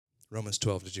Romans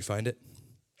 12, did you find it?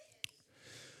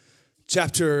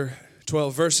 Chapter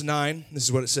 12, verse 9, this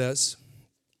is what it says.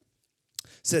 It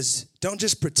says, don't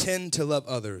just pretend to love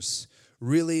others,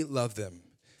 really love them.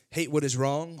 Hate what is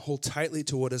wrong, hold tightly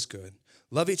to what is good.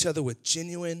 Love each other with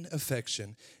genuine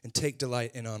affection and take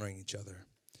delight in honoring each other.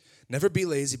 Never be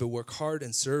lazy, but work hard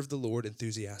and serve the Lord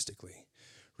enthusiastically.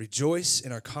 Rejoice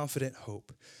in our confident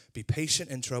hope. Be patient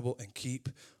in trouble and keep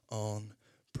on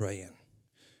praying.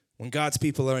 When God's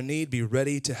people are in need, be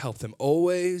ready to help them.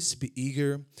 Always be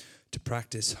eager to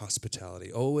practice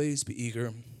hospitality. Always be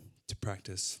eager to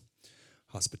practice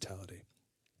hospitality.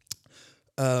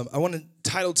 I want to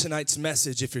title tonight's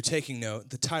message, if you're taking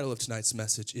note, the title of tonight's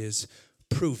message is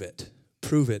Prove It.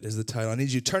 Prove It is the title. I need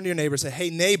you to turn to your neighbor and say, hey,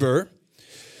 neighbor,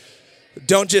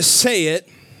 don't just say it,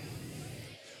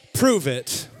 prove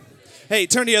it. Hey,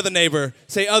 turn to the other neighbor,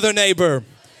 say, other neighbor,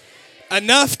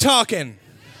 enough talking,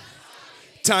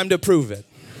 time to prove it.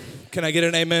 Can I get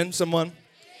an amen, someone?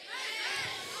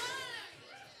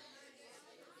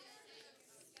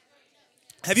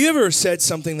 Have you ever said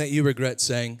something that you regret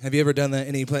saying? Have you ever done that?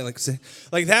 Any play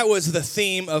like that was the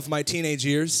theme of my teenage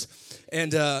years,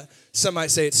 and some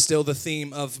might say it's still the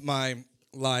theme of my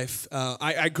life.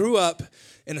 I grew up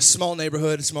in a small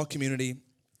neighborhood, a small community,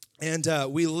 and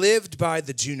we lived by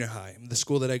the junior high, the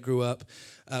school that I grew up.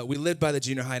 We lived by the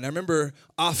junior high, and I remember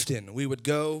often we would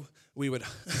hop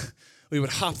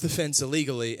the fence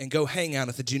illegally and go hang out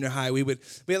at the junior high. We had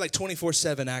like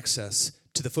 24/7 access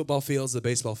to the football fields, the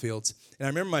baseball fields. And I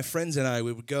remember my friends and I,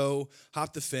 we would go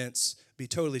hop the fence, be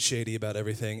totally shady about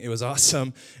everything. It was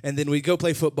awesome. And then we'd go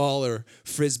play football or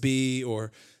frisbee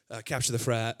or capture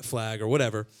the flag or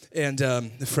whatever. And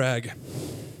the frag.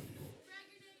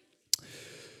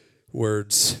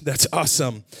 Words. That's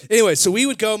awesome. Anyway, so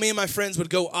me and my friends would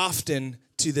go often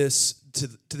to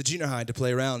the junior high to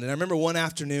play around. And I remember one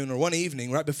afternoon or one evening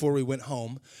right before we went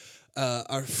home, a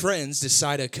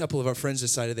couple of our friends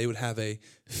decided they would have a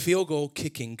field goal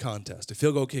kicking contest,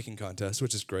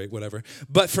 which is great, whatever.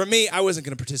 But for me, I wasn't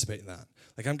going to participate in that.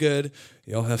 Like, I'm good.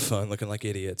 Y'all have fun looking like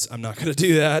idiots. I'm not going to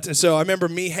do that. And so I remember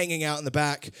me hanging out in the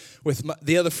back with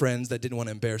the other friends that didn't want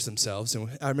to embarrass themselves.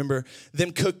 And I remember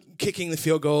them kicking the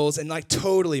field goals and like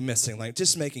totally missing, like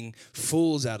just making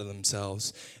fools out of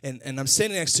themselves. And I'm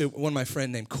standing next to one of my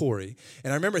friends named Corey.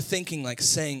 And I remember thinking, like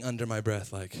saying under my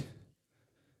breath, like,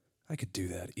 I could do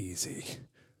that easy.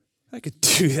 I could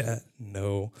do that,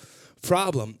 no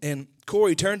problem. And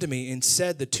Corey turned to me and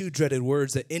said the two dreaded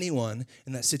words that anyone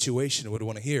in that situation would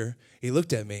want to hear. He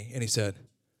looked at me and he said,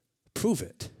 prove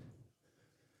it.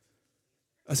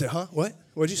 I said, huh? What?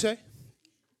 What'd you say?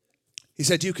 He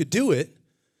said, you could do it.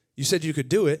 You said you could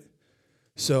do it.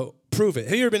 So prove it.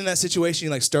 Have you ever been in that situation?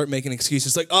 You like start making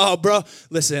excuses like, oh, bro,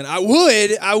 listen, I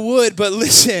would, but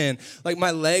listen, like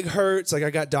my leg hurts. Like I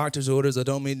got doctor's orders. I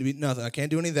don't mean to be nothing. I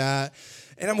can't do any of that.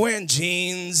 And I'm wearing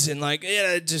jeans and like,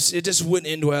 yeah, it just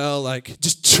wouldn't end well. Like,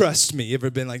 just trust me. You ever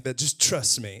been like that? Just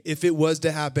trust me. If it was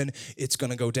to happen, it's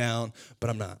going to go down, but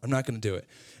I'm not going to do it.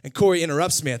 And Corey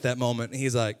interrupts me at that moment. And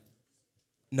he's like,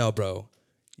 no, bro,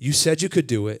 you said you could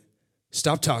do it.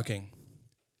 Stop talking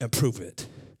and prove it.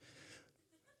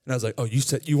 And I was like, oh, you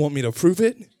said you want me to prove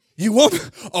it? You want me?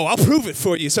 Oh, I'll prove it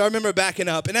for you. So I remember backing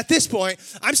up. And at this point,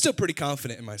 I'm still pretty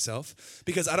confident in myself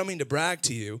because I don't mean to brag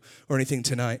to you or anything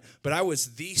tonight, but I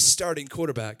was the starting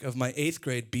quarterback of my 8th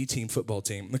grade B team football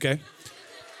team, okay?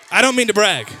 I don't mean to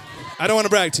brag. I don't want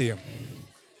to brag to you.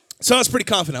 So I was pretty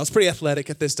confident. I was pretty athletic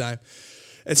at this time.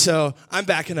 And so I'm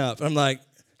backing up. I'm like,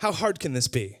 how hard can this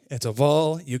be? It's a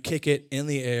ball. You kick it in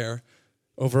the air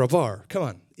over a bar. Come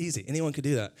on, easy. Anyone could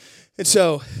do that. And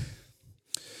so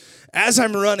as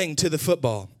I'm running to the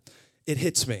football, it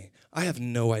hits me. I have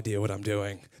no idea what I'm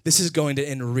doing. This is going to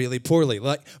end really poorly.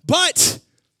 But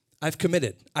I've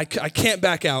committed. I can't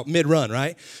back out mid-run,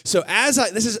 right? So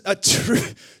this is a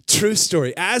true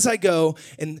story. As I go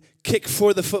and kick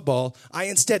for the football, I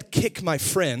instead kick my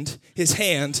friend, his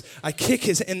hand. I kick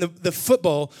and the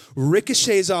football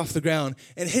ricochets off the ground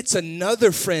and hits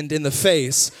another friend in the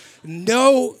face.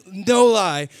 No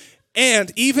lie.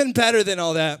 And even better than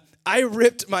all that, I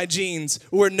ripped my jeans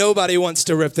where nobody wants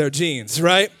to rip their jeans,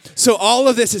 right? So all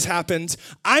of this has happened.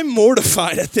 I'm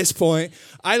mortified at this point.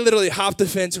 I literally hop the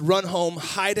fence, run home,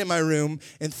 hide in my room,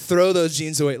 and throw those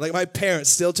jeans away. Like my parents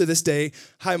still to this day,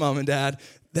 hi, Mom and Dad,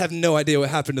 they have no idea what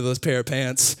happened to those pair of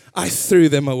pants. I threw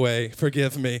them away,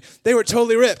 forgive me. They were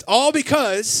totally ripped, all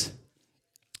because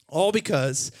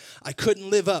I couldn't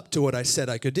live up to what I said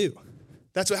I could do.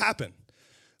 That's what happened.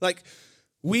 Like,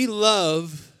 we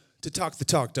love to talk the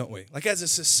talk, don't we? Like as a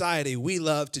society, we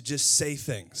love to just say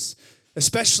things.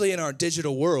 especially in our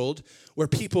digital world where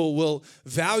people will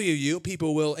value you,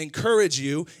 people will encourage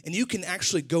you, and you can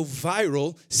actually go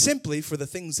viral simply for the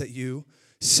things that you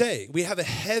say. We have a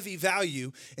heavy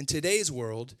value in today's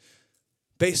world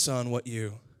based on what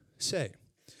you say.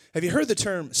 Have you heard the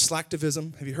term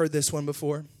slacktivism? Have you heard this one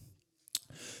before?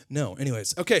 No.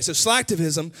 Anyways, okay, so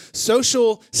slacktivism,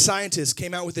 social scientists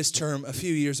came out with this term a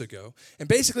few years ago. And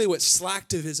basically what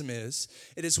slacktivism is,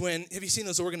 it is when, have you seen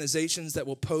those organizations that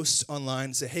will post online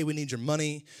and say, hey, we need your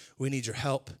money, we need your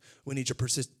help, we need your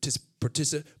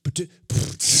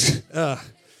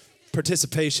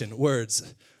participation,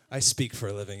 words. I speak for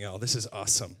a living, y'all. This is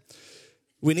awesome.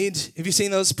 Have you seen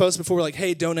those posts before? Like,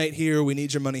 hey, donate here, we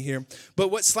need your money here.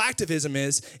 But what slacktivism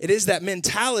is, it is that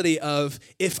mentality of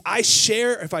if I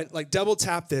like double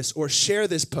tap this or share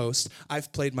this post,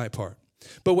 I've played my part.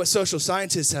 But what social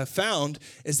scientists have found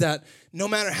is that no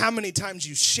matter how many times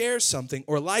you share something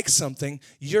or like something,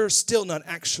 you're still not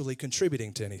actually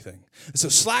contributing to anything. So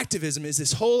slacktivism is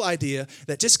this whole idea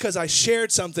that just because I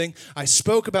shared something, I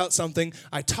spoke about something,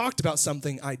 I talked about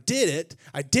something, I did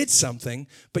something,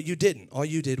 but you didn't. All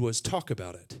you did was talk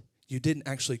about it. You didn't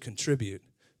actually contribute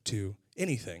to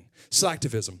anything.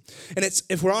 Slacktivism. And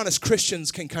if we're honest,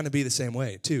 Christians can kind of be the same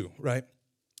way too, right?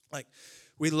 Like,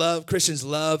 Christians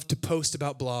love to post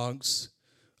about blogs.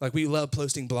 Like, we love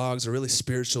posting blogs or really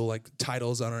spiritual, like,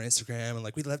 titles on our Instagram. And,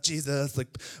 like, we love Jesus, like,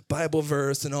 Bible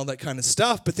verse and all that kind of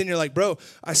stuff. But then you're like, bro,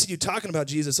 I see you talking about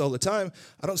Jesus all the time.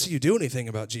 I don't see you do anything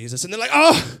about Jesus. And they're like,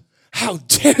 oh, how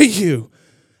dare you?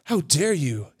 How dare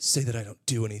you say that I don't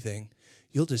do anything?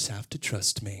 You'll just have to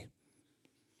trust me.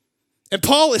 And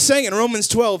Paul is saying in Romans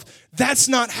 12, that's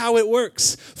not how it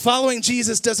works. Following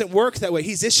Jesus doesn't work that way.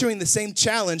 He's issuing the same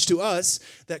challenge to us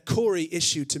that Corey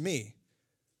issued to me.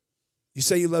 You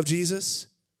say you love Jesus?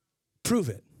 Prove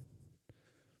it.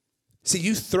 See,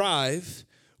 you thrive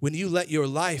when you let your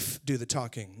life do the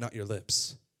talking, not your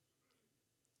lips.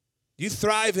 You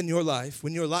thrive in your life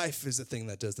when your life is the thing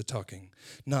that does the talking,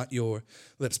 not your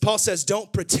lips. Paul says,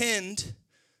 don't pretend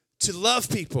to love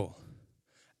people.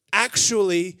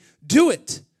 Actually do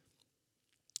it.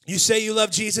 You say you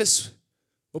love Jesus?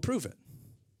 Well, prove it.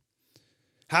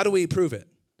 How do we prove it?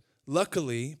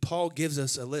 Luckily, Paul gives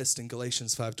us a list in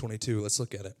Galatians 5:22. Let's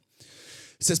look at it.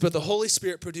 It says, but the Holy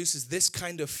Spirit produces this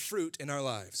kind of fruit in our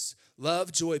lives: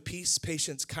 love, joy, peace,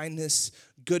 patience, kindness,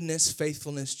 goodness,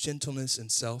 faithfulness, gentleness, and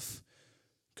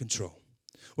self-control.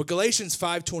 What Galatians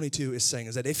 5:22 is saying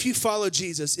is that if you follow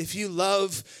Jesus, if you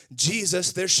love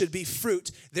Jesus, there should be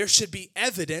fruit. There should be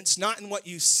evidence, not in what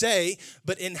you say,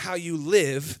 but in how you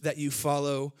live, that you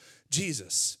follow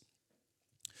Jesus.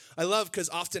 I love, because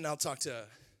often I'll talk to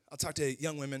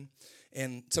young women,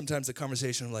 and sometimes the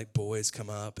conversation of like boys come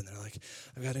up, and they're like,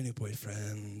 I've got a new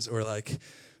boyfriend, or like,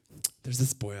 there's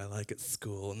this boy I like at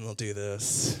school, and they'll do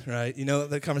this, right? You know,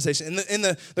 the conversation. And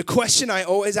the question I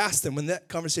always ask them when that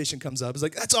conversation comes up is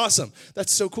like, that's awesome.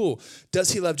 That's so cool.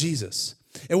 Does he love Jesus?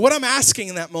 And what I'm asking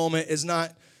in that moment is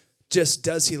not just,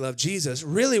 does he love Jesus?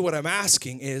 Really what I'm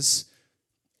asking is,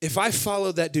 if I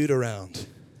followed that dude around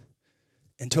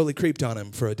and totally creeped on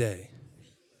him for a day,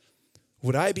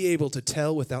 would I be able to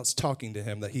tell without talking to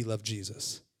him that he loved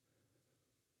Jesus?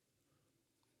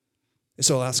 And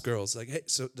so I'll ask girls, like, hey,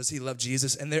 so does he love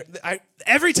Jesus? And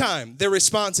every time their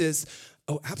response is,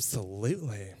 oh,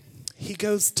 absolutely. He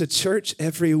goes to church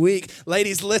every week.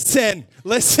 Ladies, listen.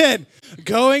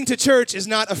 Going to church is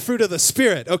not a fruit of the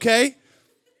Spirit, okay?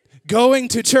 Going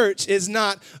to church is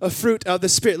not a fruit of the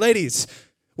Spirit. Ladies,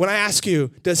 when I ask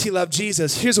you, does he love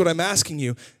Jesus? Here's what I'm asking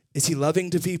you. Is he loving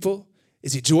to people?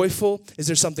 Is he joyful? Is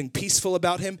there something peaceful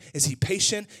about him? Is he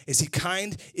patient? Is he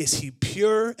kind? Is he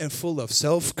pure and full of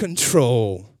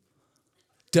self-control?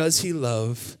 Does he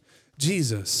love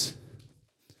Jesus?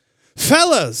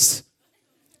 Fellas,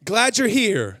 glad you're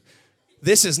here.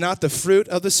 This is not the fruit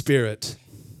of the Spirit.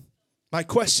 My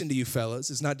question to you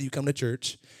fellas is not, do you come to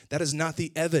church? That is not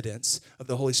the evidence of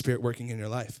the Holy Spirit working in your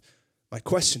life. My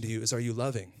question to you is, are you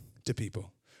loving to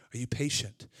people? Are you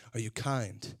patient? Are you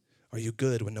kind? Are you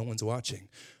good when no one's watching?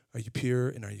 Are you pure,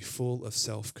 and are you full of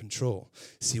self-control?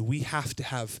 See, we have to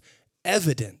have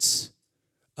evidence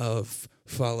of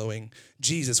following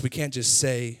Jesus. We can't just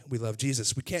say we love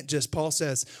Jesus. Paul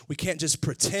says, we can't just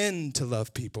pretend to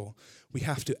love people. We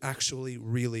have to actually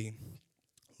really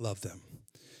love them.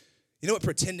 You know what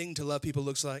pretending to love people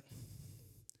looks like?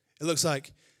 It looks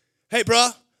like, hey, bro,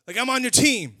 like I'm on your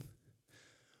team.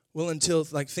 Well, until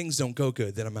like things don't go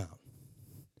good, then I'm out.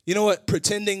 You know what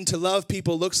pretending to love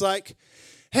people looks like?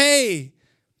 Hey,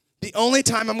 the only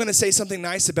time I'm going to say something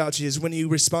nice about you is when you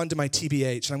respond to my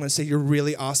TBH, and I'm going to say you're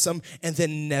really awesome, and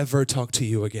then never talk to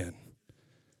you again.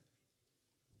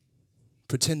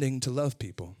 pretending to love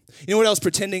people. You know what else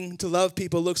pretending to love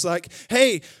people looks like?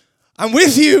 Hey, I'm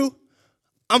with you.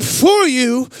 I'm for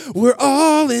you. We're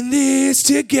all in this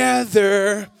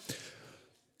together.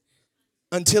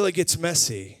 Until it gets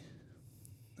messy,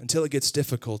 until it gets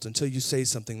difficult, until you say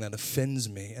something that offends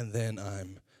me, and then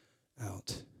I'm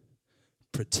out.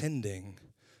 Pretending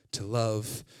to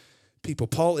love people.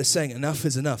 Paul is saying enough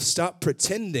is enough. Stop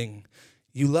pretending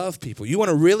you love people. You want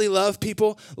to really love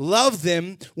people? Love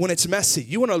them when it's messy.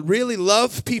 You want to really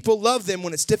love people? Love them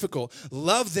when it's difficult.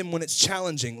 Love them when it's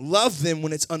challenging. Love them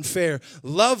when it's unfair.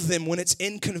 Love them when it's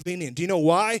inconvenient. Do you know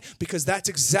why? Because that's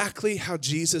exactly how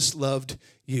Jesus loved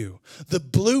you. The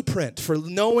blueprint for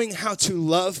knowing how to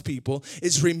love people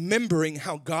is remembering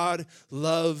how God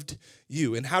loved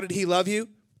you. And how did he love you?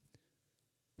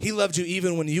 He loved you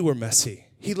even when you were messy.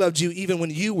 He loved you even when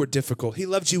you were difficult. He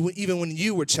loved you even when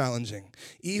you were challenging.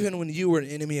 Even when you were an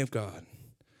enemy of God.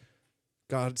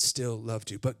 God still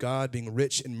loved you. But God, being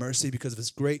rich in mercy because of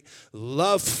his great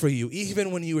love for you,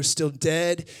 even when you were still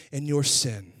dead in your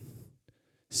sin,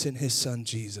 sent his son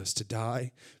Jesus to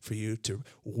die for you, to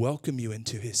welcome you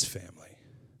into his family.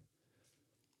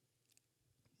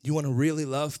 You want to really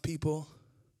love people?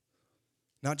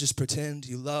 Not just pretend.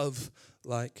 You love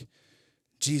like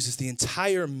Jesus. The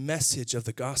entire message of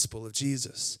the gospel of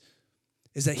Jesus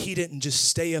is that he didn't just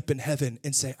stay up in heaven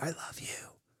and say, I love you.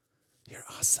 You're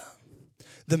awesome.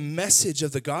 The message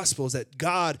of the gospel is that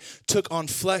God took on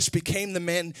flesh, became the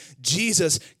man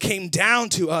Jesus, came down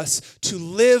to us to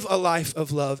live a life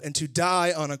of love and to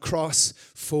die on a cross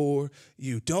for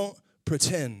you. Don't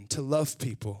pretend to love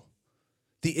people.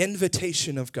 The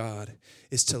invitation of God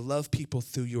is to love people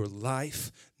through your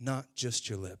life, not just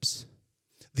your lips.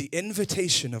 The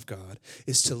invitation of God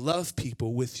is to love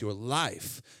people with your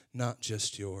life, not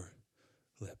just your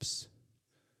lips.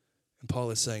 And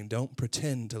Paul is saying, don't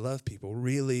pretend to love people.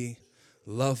 Really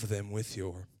love them with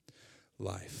your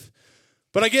life.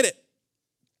 But I get it.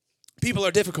 People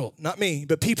are difficult. Not me,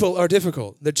 but people are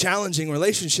difficult. They're challenging.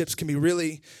 Relationships can be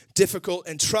really difficult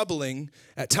and troubling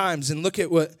at times. And look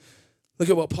at what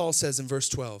Paul says in verse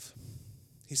 12.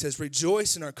 He says,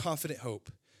 rejoice in our confident hope.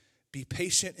 Be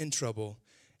patient in trouble.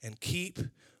 And keep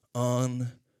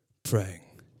on praying.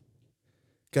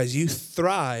 Guys, you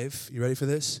thrive, you ready for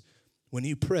this? When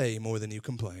you pray more than you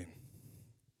complain.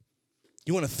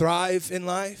 You want to thrive in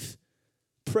life?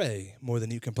 Pray more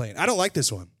than you complain. I don't like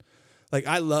this one. Like,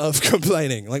 I love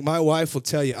complaining. Like, my wife will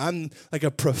tell you, I'm like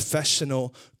a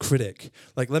professional critic.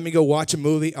 Like, let me go watch a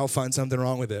movie, I'll find something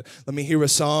wrong with it. Let me hear a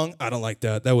song, I don't like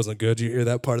that. That wasn't good. Did you hear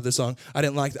that part of the song? I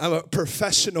didn't like that. I'm a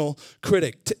professional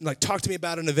critic. Like, talk to me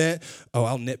about an event, oh,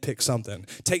 I'll nitpick something.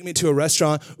 Take me to a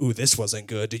restaurant, ooh, this wasn't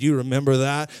good. Did you remember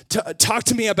that? Talk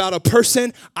to me about a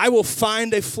person, I will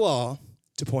find a flaw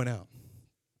to point out.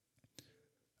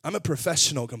 I'm a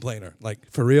professional complainer.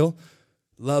 Like, for real,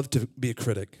 love to be a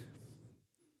critic.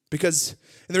 Because,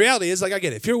 and the reality is, like, I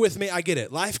get it. If you're with me, I get it.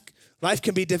 Life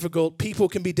can be difficult. People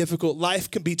can be difficult.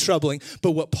 Life can be troubling.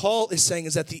 But what Paul is saying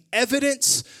is that the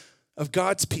evidence of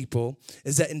God's people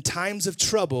is that in times of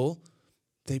trouble,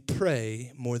 they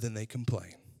pray more than they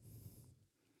complain.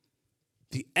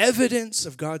 The evidence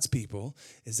of God's people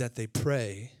is that they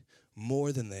pray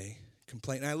more than they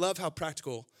complain. And I love how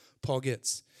practical Paul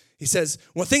gets. He says,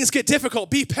 when things get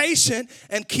difficult, be patient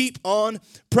and keep on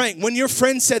praying. When your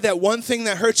friend said that one thing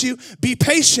that hurt you, be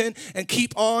patient and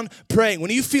keep on praying. When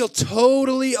you feel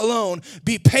totally alone,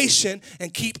 be patient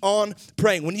and keep on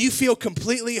praying. When you feel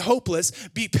completely hopeless,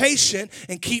 be patient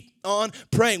and keep on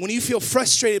praying. When you feel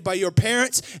frustrated by your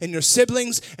parents and your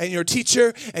siblings and your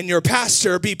teacher and your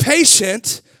pastor, be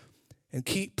patient and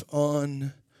keep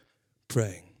on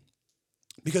praying.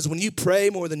 Because when you pray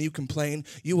more than you complain,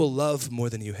 you will love more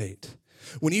than you hate.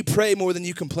 When you pray more than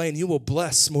you complain, you will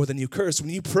bless more than you curse. When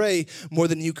you pray more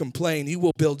than you complain, you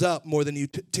will build up more than you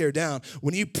tear down.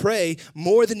 When you pray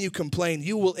more than you complain,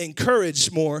 you will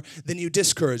encourage more than you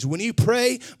discourage. When you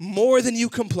pray more than you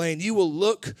complain, you will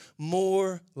look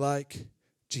more like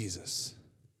Jesus.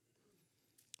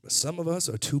 But some of us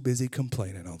are too busy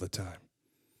complaining all the time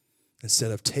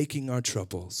instead of taking our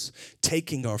troubles,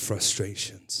 taking our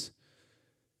frustrations,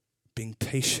 being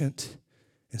patient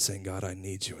and saying, God, I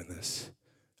need you in this.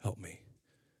 Help me.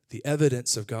 The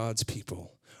evidence of God's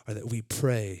people are that we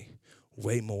pray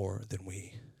way more than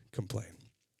we complain.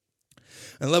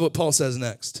 And I love what Paul says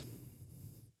next.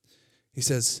 He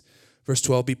says, verse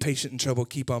 12, be patient in trouble,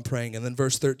 keep on praying. And then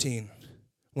verse 13,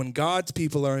 when God's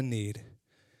people are in need,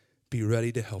 be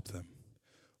ready to help them.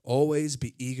 Always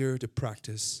be eager to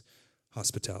practice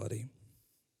hospitality.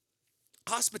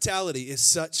 Hospitality is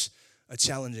such a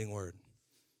challenging word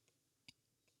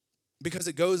because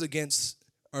it goes against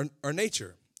our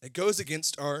nature. It goes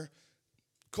against our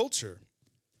culture.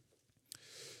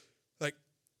 Like,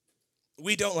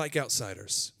 we don't like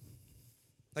outsiders.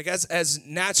 Like, as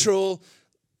natural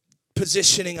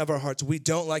positioning of our hearts, we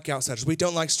don't like outsiders. We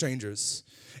don't like strangers.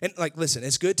 And like, listen,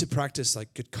 it's good to practice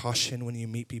like good caution when you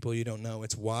meet people you don't know.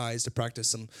 It's wise to practice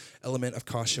some element of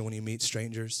caution when you meet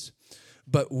strangers.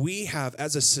 But we have,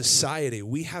 as a society,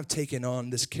 we have taken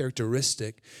on this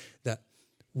characteristic that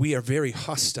we are very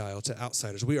hostile to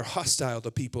outsiders. We are hostile to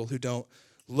people who don't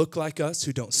look like us,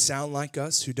 who don't sound like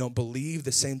us, who don't believe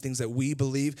the same things that we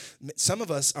believe. Some of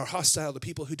us are hostile to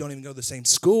people who don't even go to the same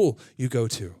school you go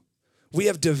to. We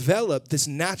have developed this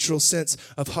natural sense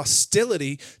of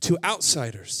hostility to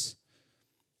outsiders.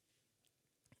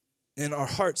 And our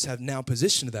hearts have now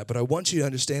positioned to that. But I want you to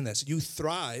understand this. You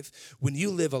thrive when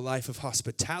you live a life of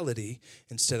hospitality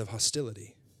instead of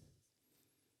hostility.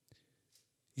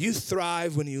 You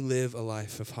thrive when you live a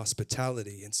life of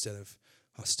hospitality instead of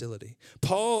hostility.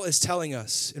 Paul is telling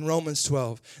us in Romans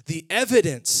 12, the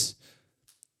evidence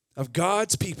of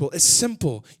God's people is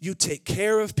simple. You take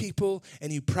care of people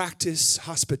and you practice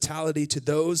hospitality to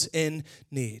those in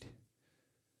need.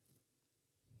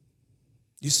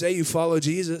 You say you follow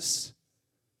Jesus.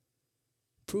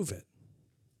 Prove it.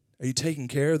 Are you taking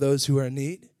care of those who are in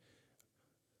need?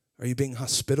 Are you being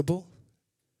hospitable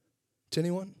to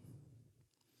anyone?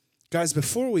 Guys,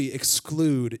 before we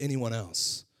exclude anyone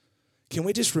else, can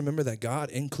we just remember that God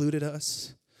included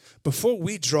us? Before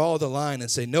we draw the line and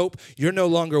say, nope, you're no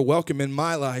longer welcome in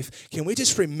my life, can we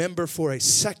just remember for a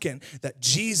second that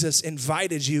Jesus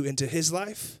invited you into his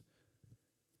life?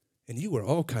 And you were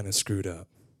all kind of screwed up.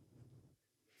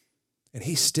 And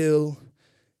he's still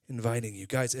inviting you.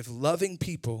 Guys, if loving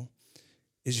people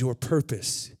is your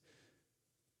purpose,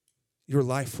 your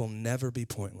life will never be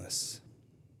pointless.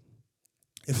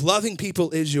 If loving people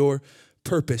is your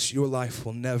purpose, your life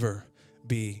will never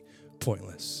be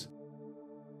pointless.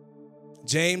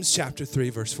 James chapter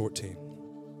 3, verse 14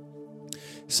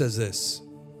 says this: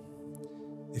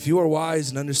 if you are wise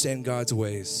and understand God's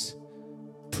ways,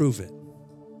 prove it.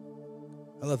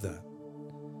 I love that.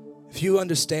 If you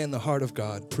understand the heart of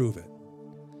God, prove it.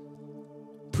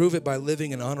 Prove it by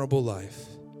living an honorable life,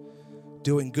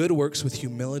 doing good works with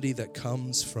humility that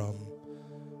comes from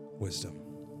wisdom.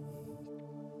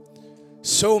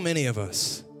 So many of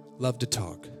us love to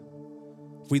talk.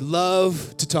 We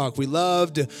love to talk. We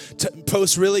love to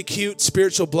post really cute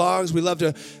spiritual blogs. We love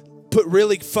to put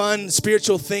really fun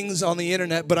spiritual things on the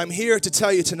internet. But I'm here to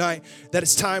tell you tonight that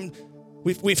it's time.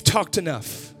 We've talked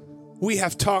enough. We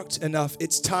have talked enough.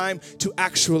 It's time to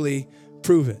actually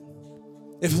prove it.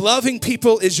 If loving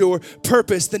people is your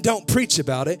purpose, then don't preach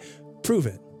about it. Prove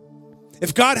it.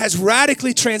 If God has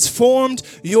radically transformed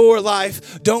your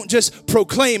life, don't just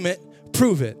proclaim it.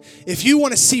 Prove it. If you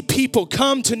want to see people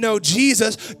come to know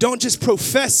Jesus, don't just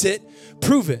profess it,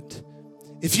 prove it.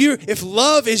 If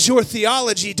love is your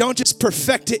theology, don't just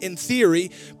perfect it in theory,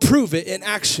 prove it in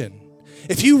action.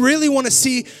 If you really want to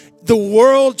see the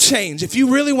world change, if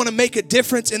you really want to make a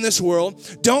difference in this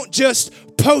world, don't just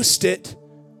post it,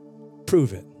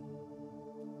 prove it.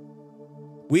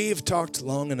 We've talked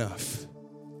long enough.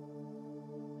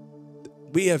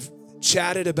 We have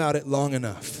chatted about it long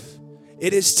enough.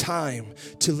 It is time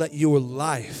to let your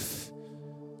life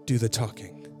do the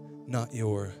talking, not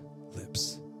your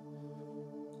lips.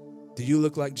 Do you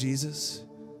look like Jesus?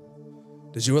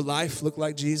 Does your life look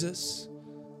like Jesus?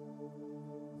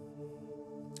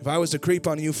 If I was to creep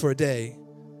on you for a day,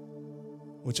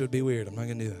 which would be weird, I'm not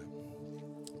going to do that.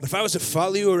 But if I was to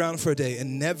follow you around for a day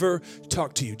and never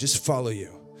talk to you, just follow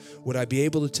you, would I be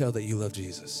able to tell that you love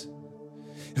Jesus?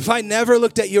 If I never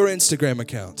looked at your Instagram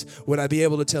account, would I be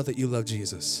able to tell that you love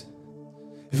Jesus?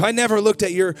 If I never looked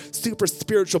at your super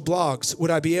spiritual blogs, would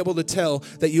I be able to tell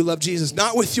that you love Jesus?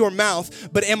 Not with your mouth,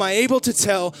 but am I able to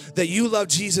tell that you love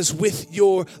Jesus with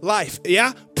your life?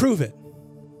 Yeah? Prove it.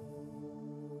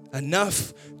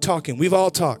 Enough talking. We've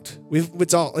all talked. We've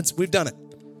done it.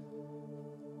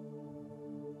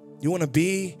 You want to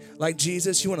be like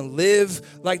Jesus? You want to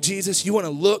live like Jesus? You want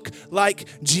to look like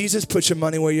Jesus? Put your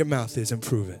money where your mouth is and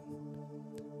prove it.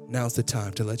 Now's the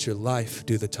time to let your life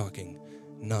do the talking,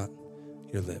 not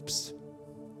your lips.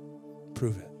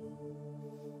 Prove it.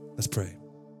 Let's pray.